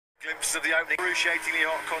Glimpses of the opening, excruciatingly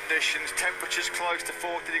hot conditions, temperatures close to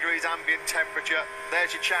 40 degrees ambient temperature.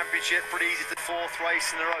 There's your championship, pretty easy to fourth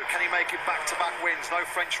race in a row. Can he make it back-to-back wins? No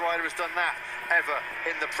French rider has done that ever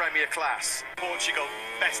in the Premier class. Portugal,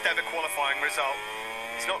 best ever qualifying result.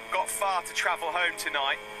 He's not got far to travel home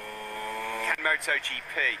tonight. Moto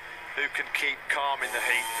GP. Who can keep calm in the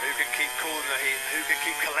heat? Who can keep cool in the heat? Who can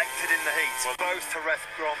keep collected in the heat? Well, both Jerez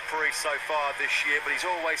Grand Prix so far this year, but he's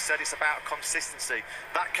always said it's about consistency.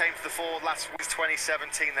 That came to the fore last week,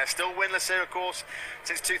 2017. They're still winless here, of course,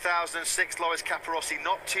 since 2006. Loris Capirossi,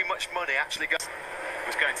 not too much money actually.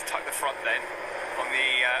 Was going to tuck the front then on the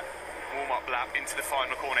warm-up lap into the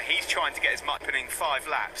final corner. He's trying to get his opening 5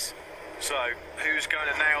 laps. So, who's going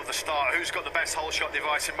to nail the start? Who's got the best whole shot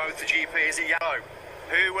device in Moto GP? Is it Yellow?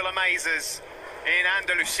 Who will amaze us in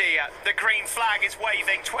Andalucia? The green flag is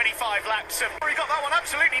waving, 25 laps. He got that one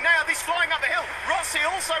absolutely nailed. He's flying up the hill. Rossi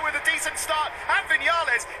also with a decent start. And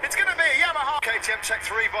Vinales, it's going to be a Yamaha. KTM Tech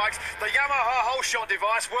 3 bikes. The Yamaha whole shot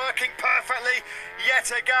device working perfectly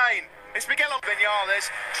yet again. It's Miguel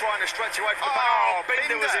Vinales trying to stretch away from the back.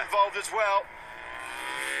 Binder was involved as well.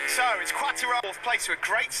 So it's Quattro fourth place with a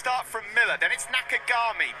great start from Miller. Then it's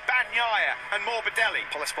Nakagami, Bagnaia and Morbidelli.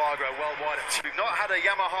 Espargaro well wide. We've not had a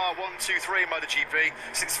Yamaha 1-2-3 MotoGP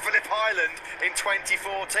since Phillip Island in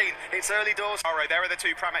 2014. It's early doors. There are the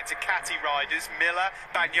two Pramac Ducati riders, Miller,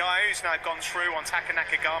 Bagnaia, who's now gone through on Taka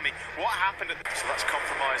Nakagami. What happened at the... So that's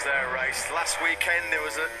compromised their race. Last weekend there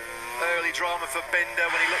was an early drama for Binder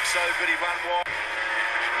when he looked so good he ran one.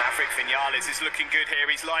 Maverick Vinales is looking good here.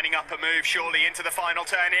 He's lining up a move surely into the final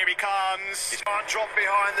turn. Here he comes. He can't drop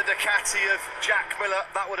behind the Ducati of Jack Miller.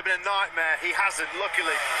 That would have been a nightmare. He hasn't,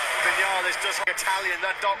 luckily. Vinales does Italian,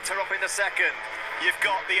 that doctor up in the second. You've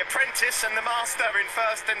got the apprentice and the master in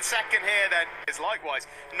first and second here then. Likewise,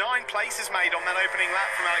 9 places made on that opening lap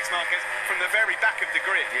from Alex Marquez from the very back of the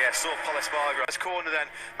grid. Yeah, saw Espargaro. This corner then,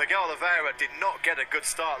 Miguel Oliveira did not get a good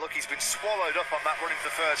start. Look, he's been swallowed up on that run into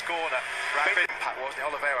the first corner. Rapid impact, wasn't it?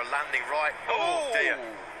 Oliveira landing right. Oh dear.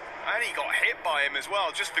 And he got hit by him as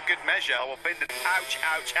well, just for good measure. Oh, well, Binder. Ouch,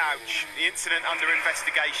 ouch, ouch. The incident under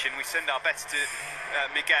investigation. We send our best to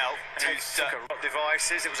Miguel. Took a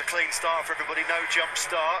devices. It was a clean start for everybody, no jump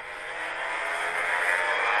start.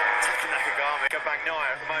 Taking Nakagami.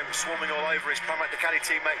 Bagnaia at the moment swarming all over his Pramac Ducati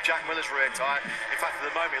teammate Jack Miller's rear tyre. In fact, at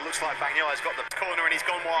the moment, it looks like Bagnaia's got the corner and he's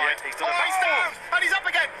gone wide. Yeah, he's done he's down! And he's up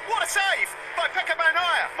again! What a save by Pecco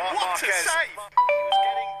Bagnaia! What a save! He was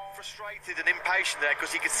getting frustrated and impatient there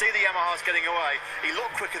because he could see the Yamahas getting away. He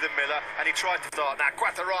looked quicker than Miller and he tried to start. Now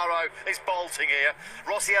Quattararo is bolting here.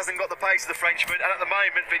 Rossi hasn't got the pace of the Frenchman, and at the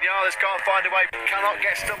moment Vinales can't find a way. Cannot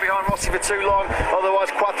get stuck behind Rossi for too long, otherwise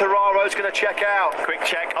Quattararo's going to check out. Quick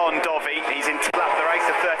check on Dovi. He's in lap the race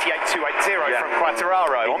of 38.280 from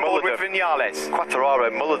Quattararo. On board with Vinales.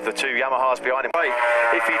 Quattararo mullered the two Yamahas behind him.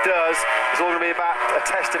 If he does, it's all going to be about a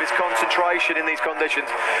test of his concentration in these conditions.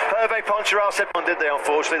 Hervé Poncharal said one, did they?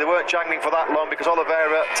 Unfortunately, they weren't jangling for that long because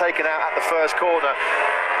Oliveira taken out at the first corner.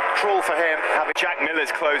 Cruel for him. Having Jack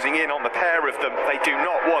Miller's closing in on the pair of them. They do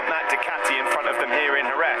not want that Ducati in front of them here in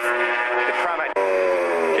Jerez. The Pramac.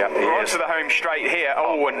 Yeah, we're onto the home straight here.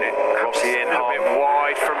 Oh, and Rossi in a little bit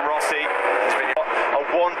wide from Rossi. It's been a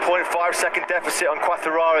 1.5 second deficit on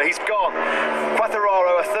Quattararo. He's gone.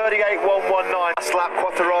 Quattararo a 38.119. Last lap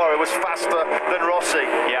Quattararo was faster than Rossi.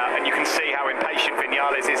 Yeah, and you can see how impatient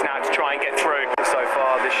Vinales is now to try and get through. So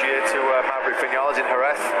far this year to Maverick Vinales in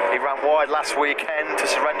Jerez. He ran wide last weekend to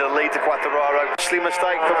surrender the lead to Quattararo. Costly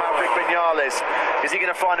mistake for Maverick Vinales. Is he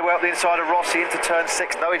going to find a way up the inside of Rossi into turn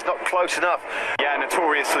 6? No, he's not close enough. Yeah,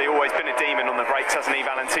 notoriously always been a demon on the brakes, hasn't he,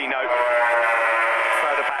 Valentino?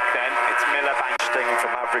 Further back then, it's Miller bang. Sting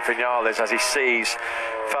for Maverick Vinales as he sees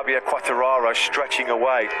Fabio Quattararo stretching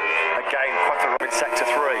away. Again, Quattararo in sector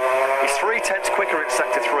 3. He's 3/10 quicker in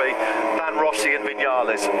sector 3 than Rossi and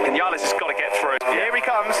Vinales. Vinales has got to get through. Yeah. Here he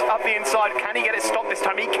comes, up the inside. Can he get it stopped this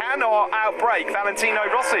time? He cannot outbrake Valentino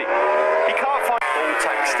Rossi. He can't find... Full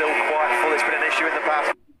tank still quite full. It's been an issue in the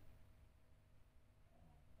past.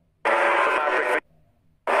 For Maverick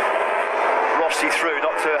Rossi through,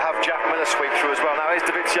 not to have Jack Miller sweep through as well. Now here's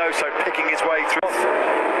Dovizioso picking his way through.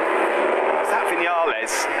 Was that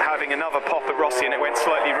Vinales having another pop at Rossi and it went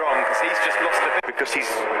slightly wrong because he's just lost a bit? Because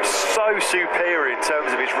he's so superior in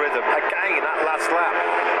terms of his rhythm. Again, that last lap,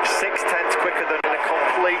 6/10 quicker than in a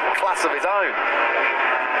complete class of his own.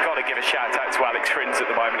 Got to give a shout out to Alex Rins at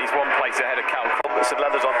the moment. He's 1 place ahead of Cal. Some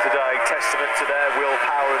leathers on today, testament to their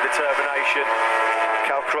willpower and determination.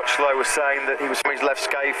 Cal Crutchlow was saying that he was on his left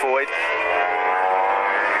scaphoid.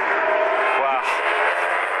 Wow.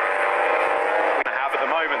 At the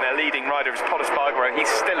moment, their leading rider is Polispargaro.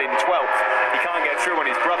 He's still in 12th. He can't get through on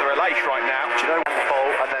his brother Aleix right now. Do you know,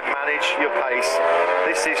 pole and then manage your pace.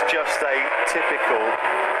 This is just a typical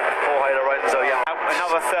Jorge Lorenzo. Yeah,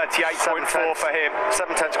 another 38.4 for him.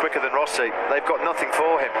 7/10 quicker than Rossi. They've got nothing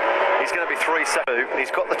for him. He's going to be 3-7. And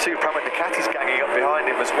he's got the two Pramac Ducatis ganging up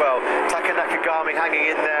behind him as well. Taka Nakagami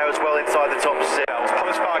hanging in there as well inside the top six.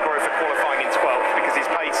 Polispargaro for qualifying in 12th because his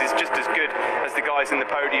pace is just as good as the guys in the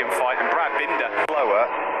podium fight, and Brad Binder slower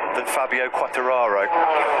than Fabio Quartararo.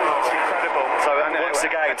 It's incredible. So once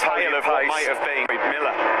again, a tale of what might have been.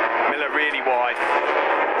 Miller really wide.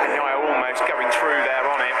 And almost going through there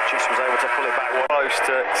on it. Just was able to pull it back close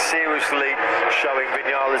to seriously showing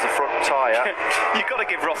Vinales a front tyre. You've got to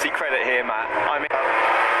give Rossi credit here, Matt. I mean,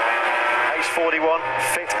 age 41,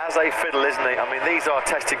 fit as a fiddle, isn't he? I mean, these are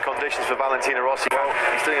testing conditions for Valentino Rossi. Well,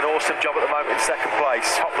 he's doing an awesome job at the moment in second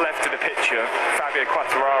place. Top left of the picture, Fabio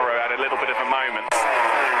Quartararo had a little bit of a moment.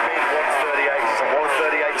 Mid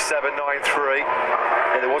 138, 138.793.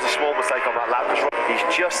 Yeah, there was a small mistake on that lap. He's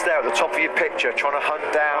just there at the top of your picture, trying to hunt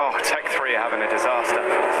down. Oh, Tech 3 are having a disaster.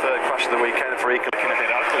 Third crash of the weekend for Eco. Looking a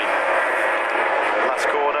bit ugly. Last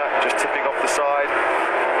corner, just tipping off the side.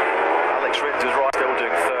 Alex Rins was right, still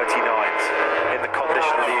doing 39s in the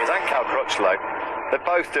condition that he is. And Cal Crutchlow, they're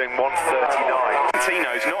both doing 139.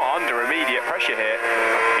 Valentino's not under immediate pressure here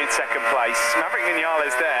in second place. Maverick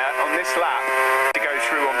Vinales there on this lap to go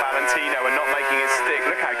through on Valentino and not making his stick.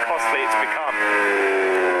 Look how costly it's become.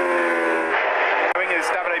 As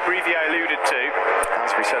Davide Brivio alluded to, as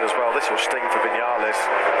we said as well, this will sting for Vinales,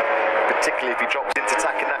 particularly if he drops into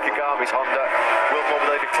Taka Nakagami's Honda. Will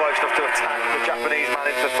they be close enough to attack the Japanese man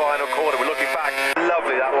into the final corner? We're looking back.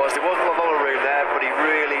 Lovely that was. There wasn't a lot of room there, but he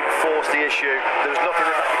really forced the issue. There was nothing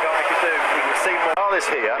that Nakagami could do. He would see Morales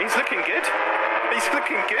here. He's looking good. He's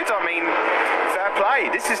looking good. I mean, fair play.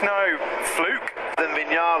 This is no fluke. Than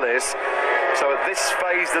Vinales. So at this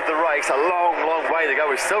phase of the race, a long way to go.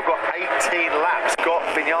 We've still got 18 laps. Got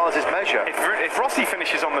Vinales' measure. If Rossi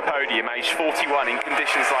finishes on the podium, age 41, in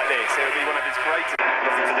conditions like this, it would be one of his greatest.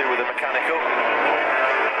 Nothing to do with the mechanical.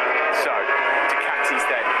 So Ducati's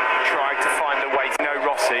then tried to find the way. No,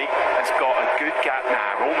 Rossi has got a good gap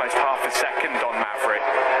now, almost half a second on Maverick.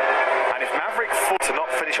 And if Maverick to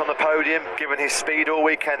not finish on the podium, given his speed all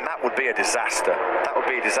weekend, that would be a disaster. That would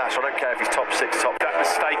be a disaster. I don't care if he's top 6, top. That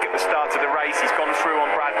mistake at the start of the race, he's gone through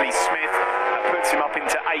on Bradley Smith. That puts him up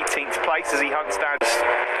into 18th place as he hunts down.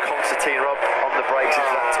 Constantine up on the brakes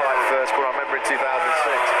into that tight first corner. I remember in 2006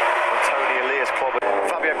 when Tony Elias clobbered.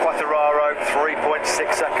 Fabio Quartararo, 3.6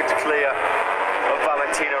 seconds clear of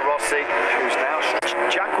Valentino Rossi, who's now.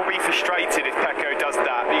 Jack will be frustrated if Pecco does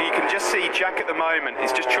that. You can just see Jack at the moment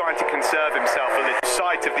is just trying to conserve himself a little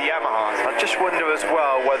sight of the Yamahas. I just wonder as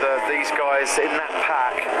well whether these guys in that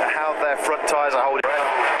pack, how their front tyres are holding.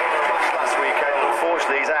 Last weekend,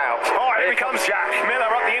 unfortunately, he's out. Oh, here comes Jack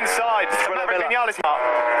Miller up the inside.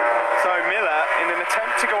 So Miller, in an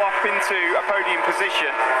attempt to go up into a podium position,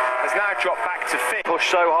 has now dropped back to 5th. Pushed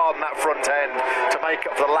so hard on that front end to make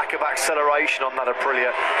up for the lack of acceleration on that Aprilia.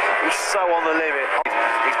 He's so on the limit.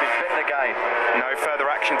 He's been bitten again. No further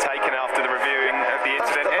action taken after the reviewing of the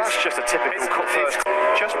incident. That's just a typical first.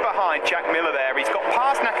 Just behind Jack Miller there. He's got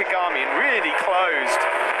past Nakagami and really closed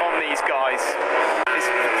on these guys.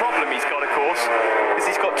 The problem he's got, of course, is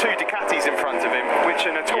he's got 2 Ducatis in front of him, which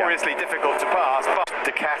are notoriously difficult to pass. But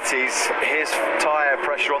Ducatis, his tyre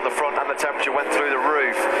pressure on the front and the temperature went through the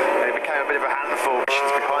roof, and it became a bit of a handful.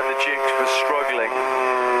 Behind the Dukes was struggling,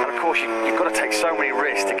 and of course you've got to take so many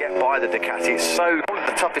risks to get by the Ducati. It's so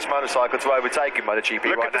the toughest motorcycle to overtake in Moto GP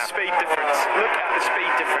right now. Look at the speed difference. Look at the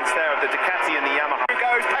speed difference there of the Ducati and the Yamaha. Here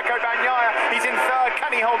goes Pecco Bagnaia. He's in 3rd.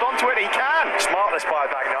 Can he hold on to it? He can. Smartless by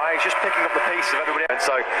Bagnaia. He's just picking up the pieces of everybody else. And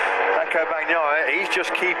so Pecco Bagnaia, he's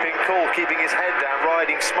just keeping cool, keeping his head down,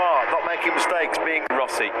 riding smart, not making mistakes. Being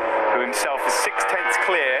Rossi, who himself is 6/10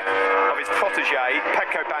 clear of his protege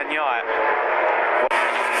Pecco Bagnaia.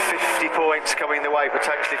 50 points coming the way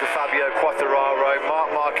potentially for Fabio Quartararo.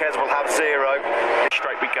 Marc Marquez will have 0.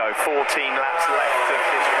 Straight we go. 14 laps left of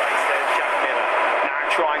this race. There's Jack Miller now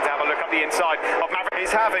trying to have a look up the inside of Maverick.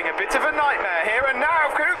 He's having a bit of a nightmare here, and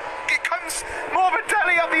now it comes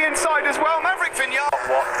Morbidelli up the inside as well. Maverick Vinales.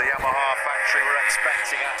 What the Yamaha factory were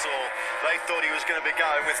expecting at all. They thought he was going to be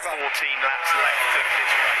going with 14 laps left of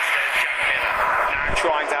this race. There's Jack Miller now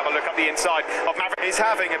trying to have a look up the inside of Maverick. He's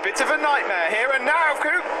having a bit of a nightmare here, and now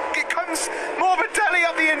it comes Morbidelli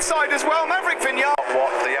up the inside as well. Maverick Vinales.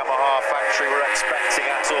 What the Yamaha factory were expecting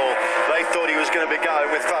at all. They thought he was going to be going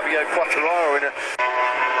with Fabio Quartararo in a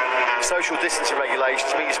social distancing regulations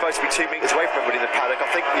mean you're supposed to be 2 metres away from everybody in the paddock. I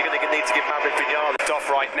think you're going to need to give Maverick Viñales off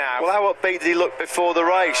right now. Well, how upbeat did he look before the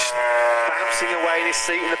race? Bouncing away in his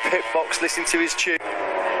seat in the pit box, listening to his tune.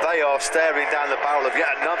 They are staring down the barrel of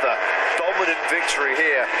yet another dominant victory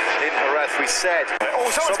here in Jerez. We said,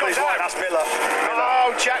 somebody's right, that's Miller.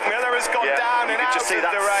 Oh, Jack Miller has gone down and out of the race. You can just see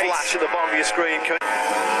that flash at the bottom of your screen.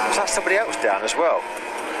 Was that somebody else down as well?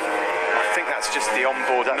 I think that's just the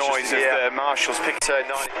onboard noise of the marshals picking turn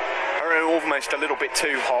 9. Almost a little bit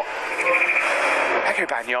too hot. Pecco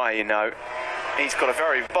Bagnaia, you know, he's got a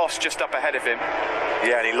very boss just up ahead of him.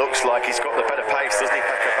 Yeah, and he looks like he's got the better pace, doesn't he,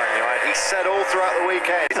 Pecco Bagnaia? He said all throughout the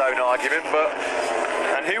weekend his own argument, but...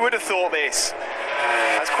 And who would have thought this?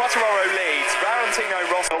 As Quartararo leads, Valentino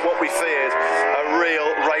Rossi... What we feared, a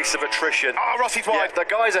real race of attrition. Oh, Rossi's wide. Yeah, the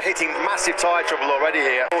guys are hitting massive tyre trouble already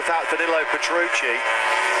here. Fourth out Danilo Petrucci.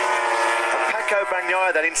 And Pecco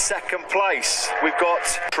Bagnaia then in second place. We've got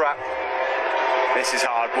Trap. This is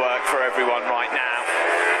hard work for everyone right now.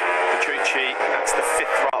 Petrucci, that's the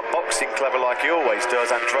 5th round. Boxing clever like he always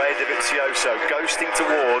does. Andrea Dovizioso ghosting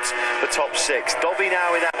towards the top 6. Dobby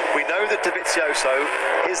now in that. We know that Dovizioso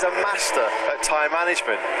is a master at tyre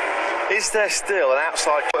management. Is there still an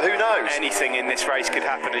outside? Who knows? Anything in this race could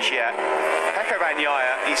happen as yet. Pecco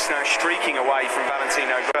Bagnaia is now streaking away from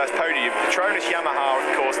Valentino first podium. Petronas Yamaha,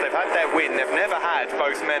 of course, they've had their win. They've never had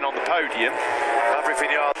both men on the podium. Maverick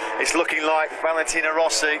Viñales. It's looking like Valentino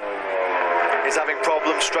Rossi is having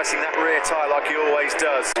problems stressing that rear tyre like he always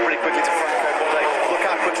does. Pretty quickly to Franco Bolle. Look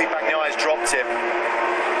how quickly Bagnaia's dropped him.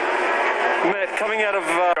 Matt, coming out of...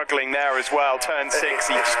 Struggling there as well, turn 6,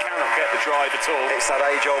 he just cannot get the drive at all. It's that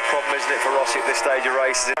age-old problem, isn't it, for Rossi at this stage of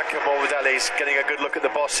races. Franco Bolle's getting a good look at the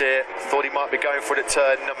boss here. Thought he might be going for it at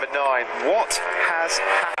turn number 9. What has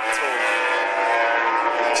happened?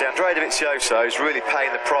 See, Andrea Dovizioso is really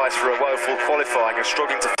paying the price for a woeful qualifying and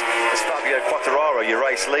struggling to... It's Fabio Quartararo, your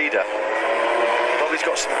race leader. He's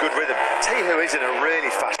got some good rhythm. Tell you who is in a really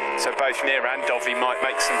fast... So both Neer and Dovi might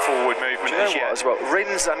make some forward movement as yet. As well,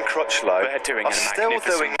 Rins and Crutchlow they're doing are still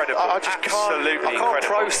doing... I just can't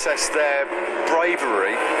process their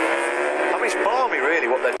bravery. I mean, it's balmy, really,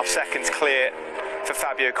 what they're... Seconds clear for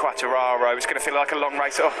Fabio Quartararo. It's going to feel like a long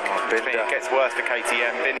race. Oh, God, it gets worse for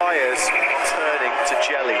KTM. Tyres turning to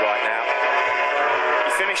jelly right now.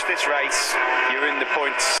 Finish this race, you're in the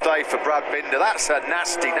points. Stay for Brad Binder. That's a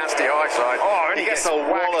nasty high side. Oh, and he gets a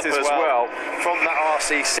wallop as well from that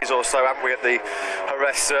RC6 or so, haven't we, at the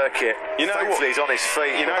Jerez circuit? You know, thankfully he's on his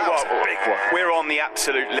feet. You know what? Big one. We're on the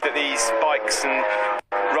absolute limit that these bikes and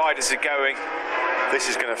riders are going. This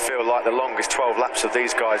is going to feel like the longest 12 laps of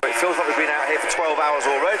these guys. It feels like we've been out here for 12 hours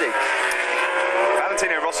already.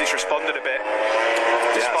 Valentino Rossi's responded a bit.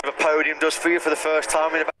 Despite the podium does for you for the first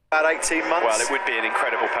time in about 18 months. Well, it would be an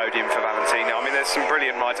incredible podium for Valentino. I mean, there's some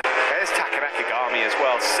brilliant riders. There's Takanakagami as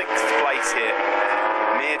well, 6th place here.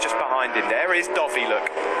 Near just behind him. There is Dovi,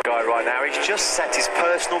 look. Guy right now, he's just set his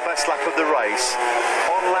personal best lap of the race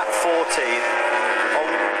on lap 14, on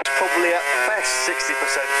probably at best 60%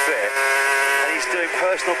 fit. He's doing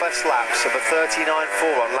personal best laps of a 39.4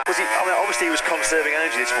 on lap. Obviously he was conserving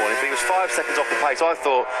energy this morning, but he was 5 seconds off the pace. I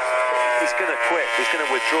thought he's going to quit. He's going to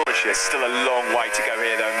withdraw the shit. Still a long way to go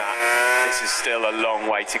here, though, Matt. This is still a long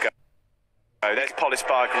way to go. There's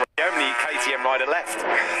Polispark, the only KTM rider left.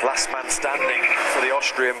 Last man standing for the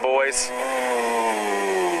Austrian boys.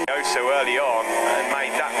 Go so early on and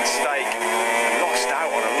made that mistake. Lost out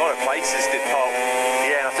on a lot of places, did Paul.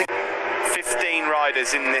 Yeah, I think 15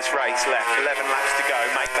 riders in this race left, 11 laps to go,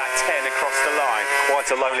 make that 10 across the line. Quite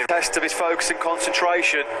a lonely test of his focus and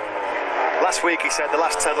concentration. Last week he said the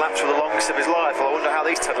last 10 laps were the longest of his life. Well, I wonder how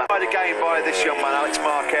these 10 laps... Tried again by this young man, Alex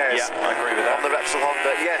Marquez. Yeah, I agree with that. On the Repsol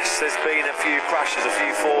Honda. Yes, there's been a few crashes, a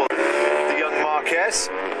few falls. The young Marquez.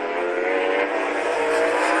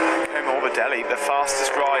 Morbidelli, the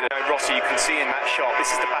fastest rider. Rossi, you can see in that shot, this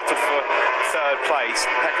is the battle for 3rd place.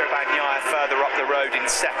 Pecco Bagnaia further up the road in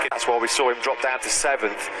 2nd. That's why we saw him drop down to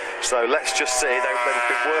 7th. So let's just see, they've been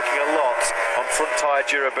working a lot on front tyre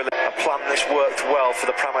durability. A plan that's worked well for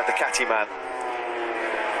the Pramac Ducati man.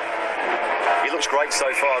 He looks great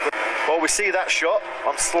so far. Well, we see that shot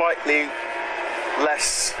on slightly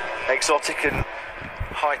less exotic and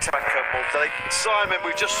high-tech Morbidelli. Simon,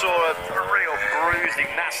 we just saw a real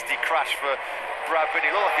bruising, nasty crash for Brad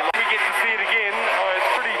Binder. We get to see it again.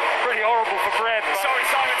 It's pretty horrible for Brad. Sorry,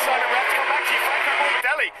 Simon, we have to come back to you. Franco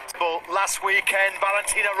Morbidelli. Last weekend,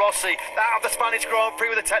 Valentino Rossi out of the Spanish Grand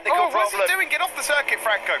Prix with a technical problem. What's he doing? Get off the circuit,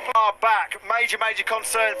 Franco. Are back. Major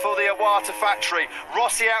concern for the Iwata factory.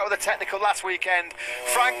 Rossi out with a technical last weekend.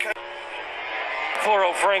 Franco. Poor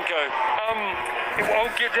old Franco.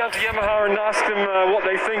 I'll get down to Yamaha and ask them what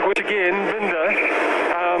they think. Which again, Binder,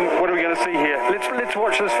 what are we going to see here? Let's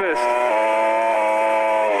watch this first.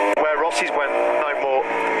 Where Rossi's went, no more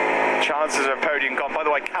chances of a podium gone. By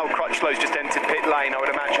the way, Cal Crutchlow's just entered pit lane. I would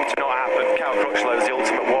imagine to not happen. Cal Crutchlow is the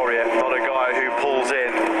ultimate warrior, not a guy who pulls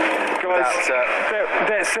in. Guys,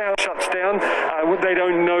 that sound shuts down. They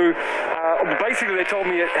don't know. Basically, they told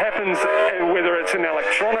me it happens whether it's an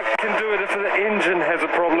electronic can do it. If the engine has a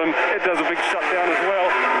problem, it does a big shutdown as well.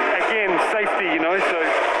 Again, safety, you know. So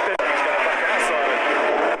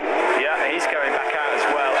he's going back out as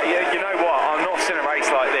well. You know what? I'm not seeing a race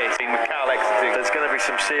like this. With Cal exiting, there's going to be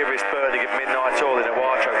some serious burning at midnight oil in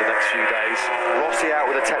Awacho over the next few days. Rossi out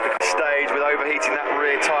with a technical stage with overheating that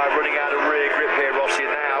rear tyre, running out of rear grip here. Rossi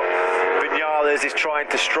now. Vinales is trying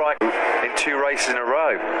to strike in 2 races in a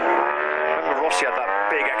row. Remember Rossi had that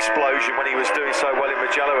big explosion when he was doing so well in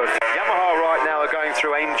Mugello. Yamaha right now are going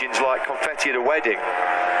through engines like confetti at a wedding,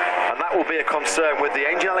 and that will be a concern with the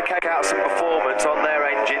engine allocate out some performance on their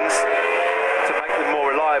engines to make them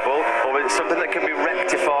more reliable, or is it something that can be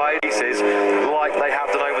rectified like they have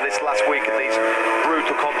done over this last week in these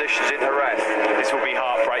brutal conditions in Jerez. This will be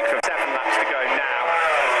heartbreak for 7 laps to go now.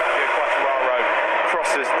 Fabio Quartararo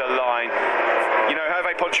crosses the line. You know,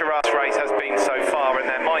 Hervé Poncharat's race has been so far, and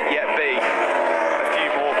there might yet be a few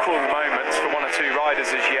more cruel moments for 1 or 2 riders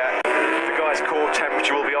as yet. The guy's core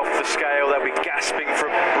temperature will be off the scale. They'll be gasping for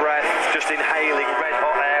breath, just inhaling red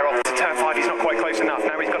hot air off to turn 5. He's not quite close enough.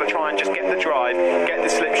 Now he's got to try and just get the drive, get the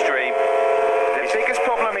slipstream. The biggest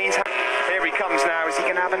problem he's had. Here he comes now. Is he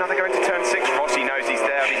going to have another go into turn 6? Rossi knows he's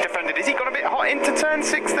there. He's defended. Has he got a bit hot into turn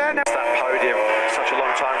 6 there now? That podium, such a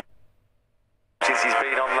long time since he's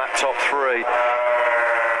been on that top 3.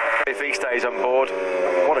 If he stays on board,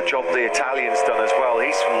 what a job the Italian's done as well.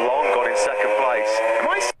 He's long gone in 2nd place.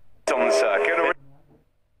 Am I on the circuit? Or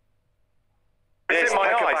is it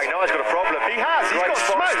my eyes? No, he's got a problem. He has. He's got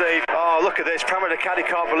smoke. Steve. Oh, look at this. Pramod Caddy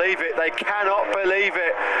can't believe it. They cannot believe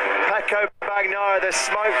it. Pecco Bagnaia, there's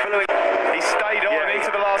smoke billowing. He stayed on into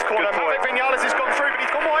the last corner. Maverick Vinales has gone through, but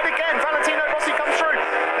he's gone wide again. Valentino Rossi comes through.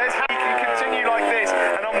 There's how he can continue like this,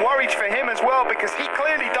 and I'm worried for him as well because he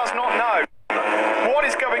clearly does not know what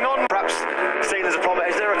is going on. Perhaps seen as a problem.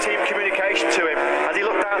 Is there a team communication to him? Has he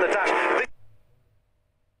looked down the dash?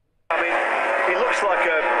 I mean, he looks like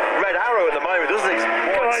a red arrow at the moment, doesn't he?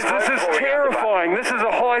 Guys, this is terrifying. This is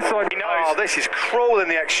a high side. Oh, this is cruel in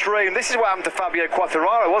the extreme. This is what happened to Fabio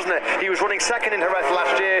Quartararo, wasn't it? He was running 2nd in Jerez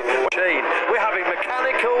last year. We're having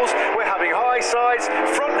mechanicals, we're having high sides,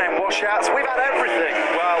 front end washouts, we've had everything.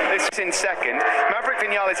 Well, this is in 2nd, Maverick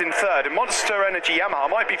Vinales in 3rd, and Monster Energy Yamaha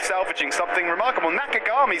might be salvaging something remarkable.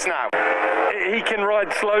 Nakagami's now. He can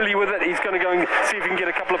ride slowly with it. He's going to go and see if he can get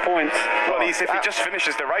a couple of points. Well, if he just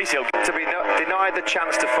finishes the race, he'll to be denied the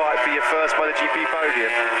chance to fight for your first Moto GP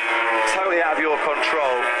podium. Totally out of your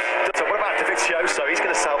control. So what about Dovizioso? He's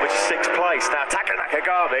going to salvage 6th place. Now Taka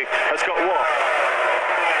Nakagami has got what?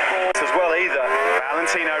 4th as well either.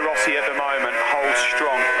 Valentino Rossi at the moment holds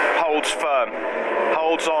strong, holds firm,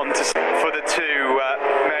 holds on for the 2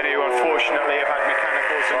 men who unfortunately have had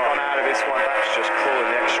mechanicals and gone out of this one. That's just cruel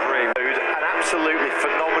in the extreme. An absolutely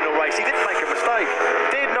phenomenal race. He didn't make a mistake.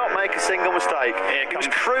 Did not make a single mistake. He was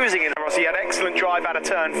cruising in. Rossi had excellent drive out of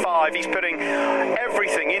turn 5. He's putting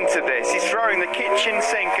everything into this. He's throwing the kitchen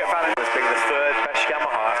sink at Valentino. As being the 3rd best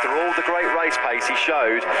Yamaha after all the great race pace he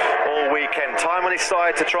showed all weekend. Time on his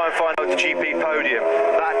side to try and find out the GP podium.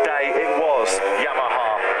 That day it was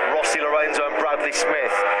Yamaha. Rossi, Lorenzo and Bradley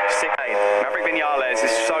Smith. Maverick Vinales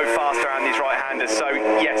is so fast around these right-handers, so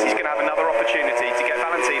yes, he's going to have another opportunity to get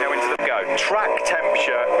Valentino into the go. Track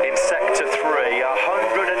temperature in Sector 3,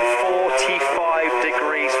 145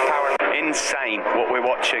 degrees Fahrenheit. Insane what we're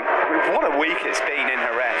watching. What a week it's been in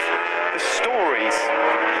Jerez. The stories.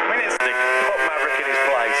 I mean, it's put Maverick in his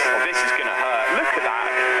place. Oh, this is going to hurt. Look at that.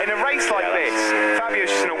 In a race like this,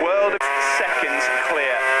 Fabio's just in a world of seconds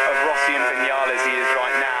clear of Rossi and Vinales. He is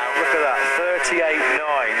right now. Look at that.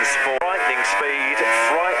 38.9s for frightening speed,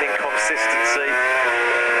 frightening consistency.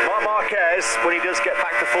 Marc Marquez, when he does get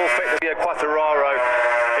back to full fitness, Quartararo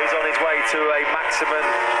is on his way to a maximum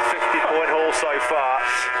 50-point haul so far.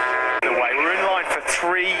 The way we're in line for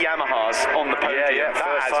 3 Yamahas on the podium. Yeah, that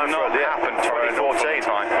first has time not happened. 2014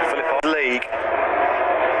 Philippe League.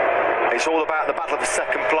 It's all about the battle for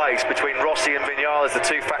 2nd place between Rossi and Vinales, the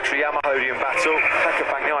 2 factory Yamaha podium battle. Pecco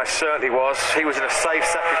Bagnaia certainly was. He was in a safe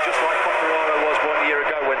 2nd, just like Quartararo was 1 year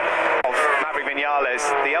ago when Maverick Vinales,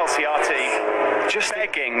 the LCR team, just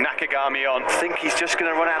begging Nakagami on. I think he's just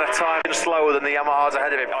going to run out of time slower than the Yamahas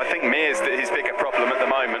ahead of him. I think Mir's his bigger problem at the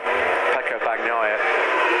moment. Pecco Bagnaia.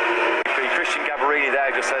 Christian Gabarini there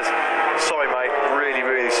just says, sorry mate, really,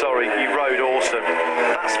 really sorry, you rode awesome.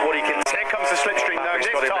 That's what he can... Here comes the slipstream though, this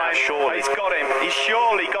time surely. he's got him, he's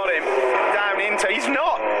surely got him down into, he's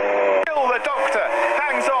not! Still the Doctor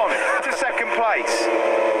hangs on to second place.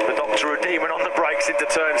 The Doctor redeeming on the brakes into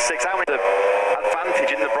turn 6, how many advantage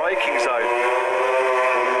in the braking zone?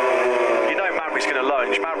 You know Maverick's going to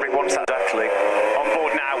lunge, Maverick wants that exactly. On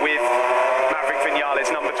board now with Maverick Vinales,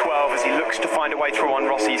 number 12, as he looks to find a way through on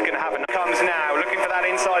Rossi. He's going to have it. Comes now, looking for that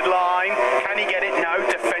inside line. Can he get it? No.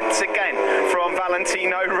 Defence again from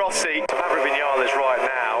Valentino Rossi. Maverick Vinales right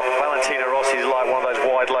now. Valentino Rossi is like one of those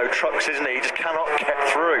wide load trucks, isn't he? He just cannot get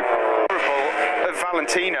through. Of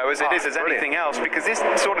Valentino as it is as anything else, because this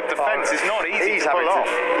sort of defence is not easy to pull off.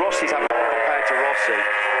 Rossi's having compared to Rossi.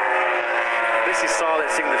 This is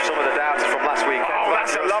silencing some of the doubters from last weekend. Oh,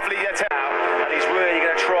 that's a lovely attempt. And he's really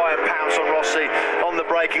going to try and pounce on Rossi on the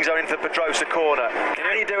braking zone into the Pedrosa corner.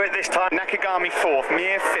 Can he do it this time? Nakagami 4th,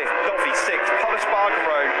 Mir 5th, Dovi 6th, Polis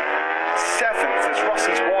Bargaro 7th as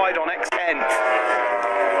Rossi's wide on X10th.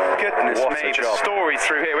 Goodness me, the story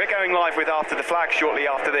through here. We're going live with After the Flag shortly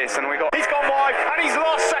after this, and he's gone wide and he's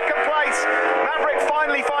lost second place. Maverick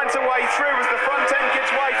finally finds a way through as the front end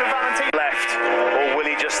gives way for Valentino. Left, or will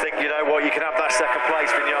he just think, you know what, you can have that second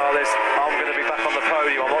place, Vinales. I'm going to be back on the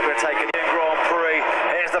podium. I'm not going to take it in Grand Prix.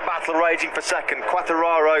 Here's the battle raging for second.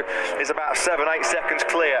 Quartararo is about 7-8 seconds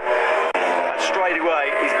clear, and straight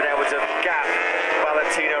away he's been able to gap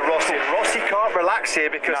Valentino Rossi. And Rossi can't relax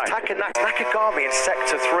here because Nakagami in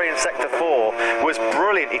sector 3 and sector 4 was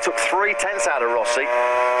brilliant. He took 3/10 out of Rossi.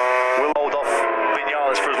 We'll hold off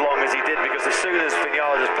Vinales for as long as he did, because as soon as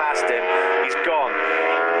Vinales has passed him, he's gone.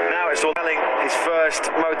 Now it's all telling his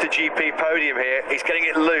first Moto GP podium here. He's getting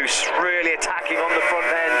it loose, really attacking on the front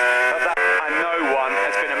end of that. And no one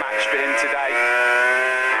has been a match for him today.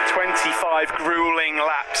 25 grueling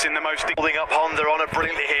laps in the most... Holding up Honda on it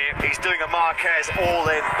brilliantly here. He's doing a Marquez all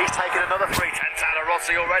in. He's taken another 3/10 out of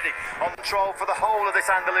Rossi already. On control for the whole of this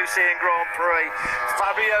Andalusian Grand Prix.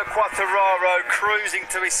 Fabio Quartararo cruising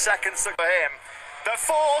to his second for him. The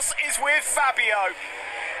force is with Fabio.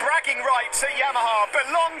 Bragging rights at Yamaha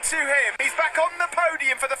belong to him. He's back on the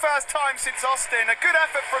podium for the first time since Austin. A good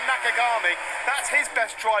effort from Nakagami. That's his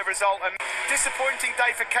best drive result. And disappointing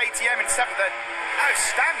day for KTM in 7th.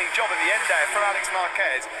 Outstanding job at the end there for Alex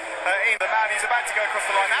Marquez. In the man who's about to go across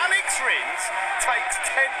the line. Alex Rins takes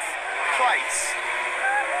 10th place.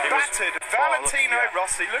 Battered Valentino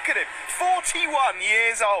Rossi. Look at him. 41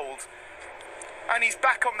 years old. And he's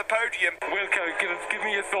back on the podium. Wilco, give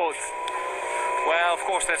me your thoughts. Well, of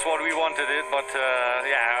course, that's what we wanted it, but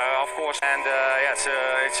yeah, of course. And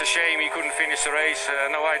yeah, it's a shame he couldn't finish the race.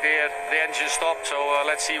 No idea, the engine stopped, so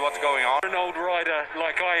let's see what's going on. An old rider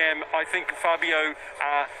like I am, I think Fabio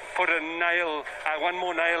put a nail, one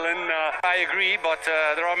more nail in. I agree, but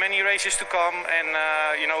there are many races to come, and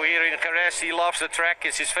you know, here in Jerez, he loves the track.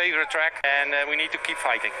 It's his favorite track, and we need to keep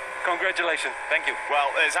fighting. Congratulations. Thank you. Well,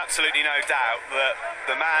 there's absolutely no doubt that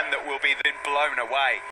the man that will be blown away